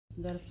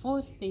The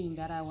fourth thing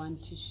that I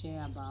want to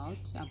share about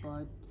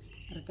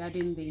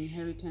regarding the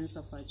inheritance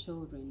of our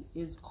children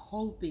is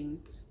coping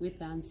with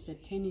the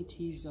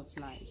uncertainties of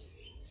life.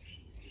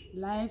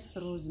 Life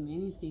throws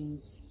many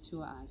things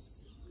to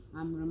us.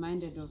 I'm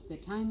reminded of the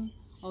time.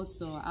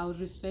 Also, I'll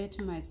refer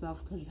to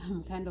myself because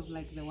I'm kind of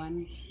like the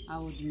one I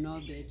would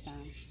know better.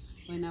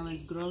 When I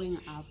was growing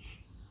up,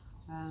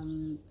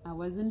 I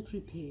wasn't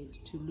prepared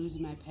to lose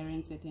my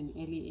parents at an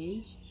early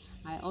age.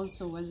 I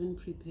also wasn't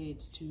prepared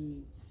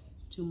to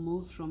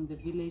move from the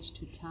village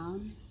to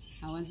town.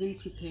 I wasn't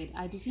prepared.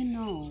 I didn't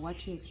know what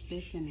to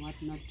expect and what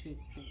not to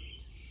expect.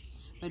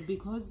 But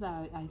because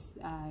I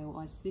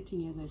was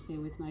sitting, as I say,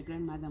 with my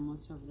grandmother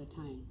most of the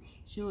time,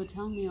 she would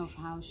tell me of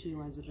how she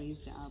was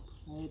raised up.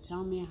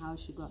 Tell me how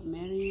she got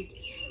married,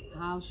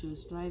 how she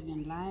was striving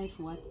in life,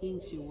 what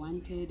things she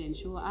wanted, and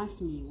she would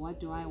ask me, what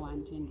do I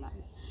want in life?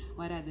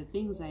 What are the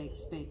things I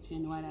expect,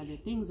 and what are the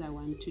things I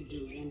want to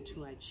do and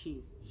to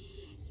achieve?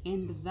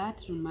 And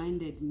that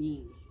reminded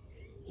me,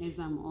 as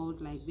I'm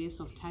old like this,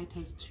 of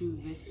Titus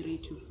 2, verse 3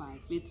 to 5.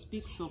 It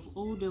speaks of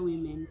older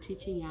women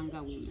teaching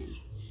younger women.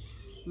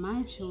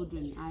 My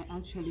children are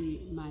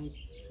actually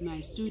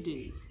my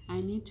students.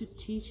 I need to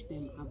teach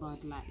them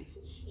about life.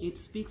 It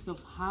speaks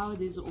of how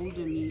these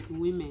older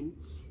women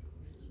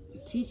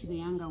teach the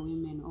younger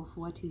women of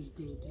what is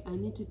good. I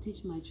need to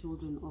teach my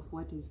children of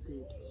what is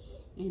good.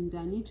 And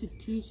I need to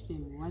teach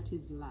them what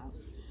is love.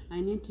 I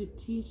need to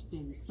teach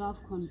them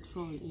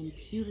self-control and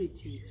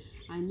purity.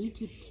 I need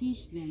to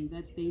teach them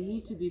that they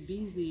need to be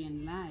busy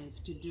in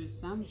life to do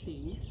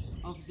something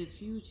of the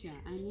future.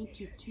 I need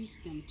to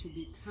teach them to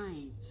be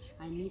kind.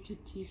 I need to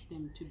teach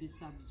them to be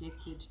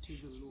subjected to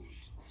the Lord.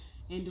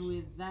 And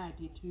with that,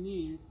 it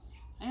means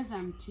as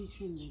I'm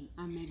teaching them,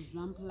 I'm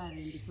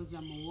exemplary because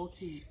I'm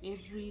walking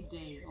every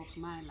day of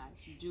my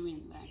life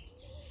doing that.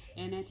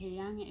 And at a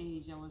young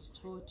age, I was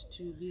taught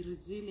to be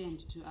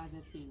resilient to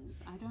other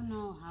things. I don't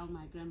know how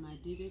my grandma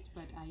did it,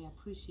 but I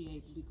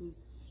appreciate,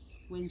 because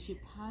when she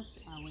passed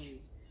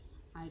away,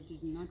 I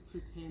did not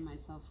prepare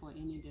myself for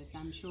any death.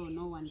 I'm sure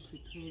no one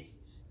prepares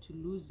to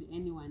lose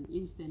anyone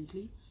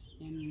instantly,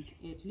 and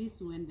at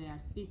least when they are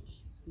sick,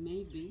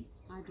 maybe,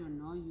 I don't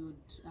know, you'd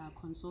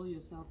console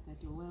yourself that,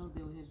 oh, well,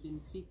 they will have been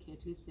sick,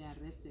 at least they are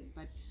rested.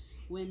 But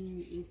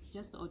when it's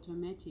just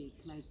automatic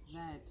like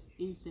that,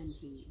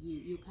 instantly,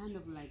 you kind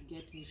of like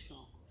get a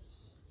shock.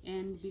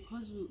 And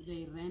because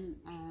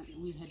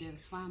we had a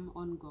farm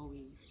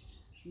ongoing,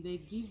 the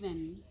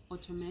given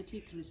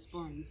automatic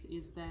response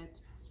is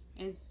that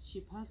as she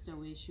passed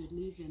away, she would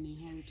leave an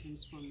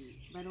inheritance for me.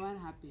 But what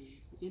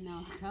happened? In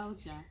our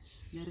culture,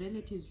 the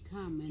relatives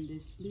come and they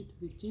split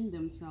between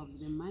themselves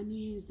the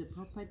monies, the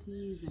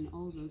properties, and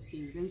all those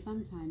things. And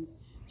sometimes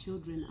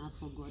children are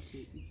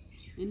forgotten.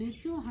 And it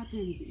still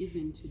happens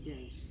even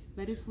today.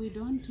 But if we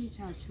don't teach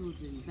our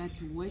children that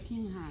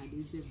working hard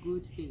is a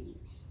good thing,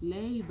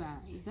 labor,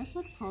 that's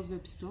what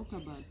Proverbs talk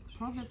about.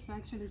 Proverbs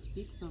actually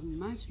speaks of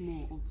much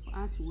more of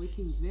us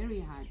working very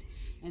hard,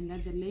 and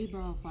that the labor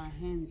of our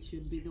hands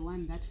should be the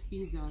one that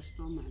feeds our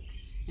stomach.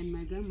 And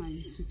my grandma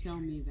used to tell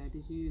me that.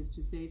 She used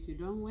to say, if you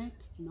don't work,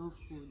 no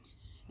food.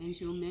 And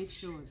she'll make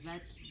sure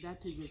that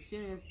that is a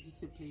serious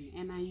discipline.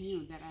 And I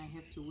knew that I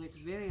have to work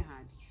very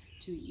hard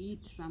to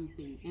eat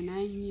something. And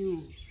I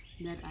knew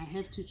that I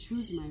have to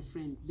choose my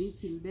friend, be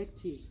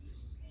selective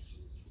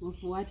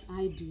of what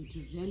I do, to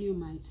value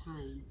my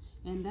time.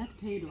 And that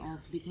paid off,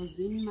 because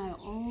in my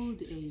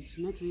old age,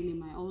 not really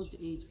my old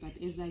age, but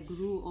as I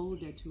grew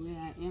older to where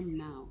I am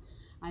now,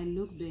 I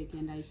look back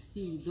and I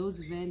see those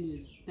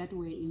values that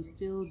were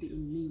instilled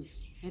in me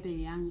at a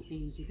young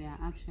age, they are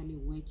actually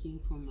working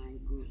for my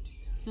good.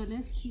 So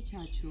let's teach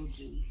our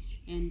children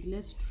and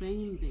let's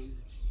train them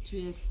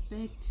to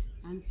expect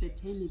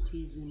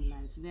uncertainties in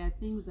life. There are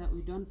things that we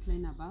don't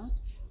plan about,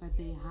 but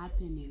they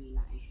happen in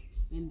life,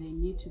 and they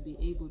need to be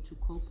able to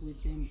cope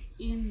with them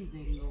in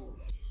the Lord.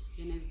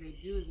 And as they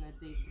do that,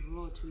 they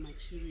grow to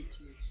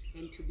maturity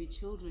and to be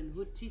children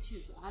who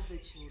teaches other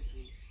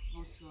children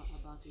also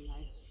about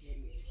life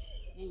values.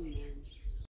 Amen.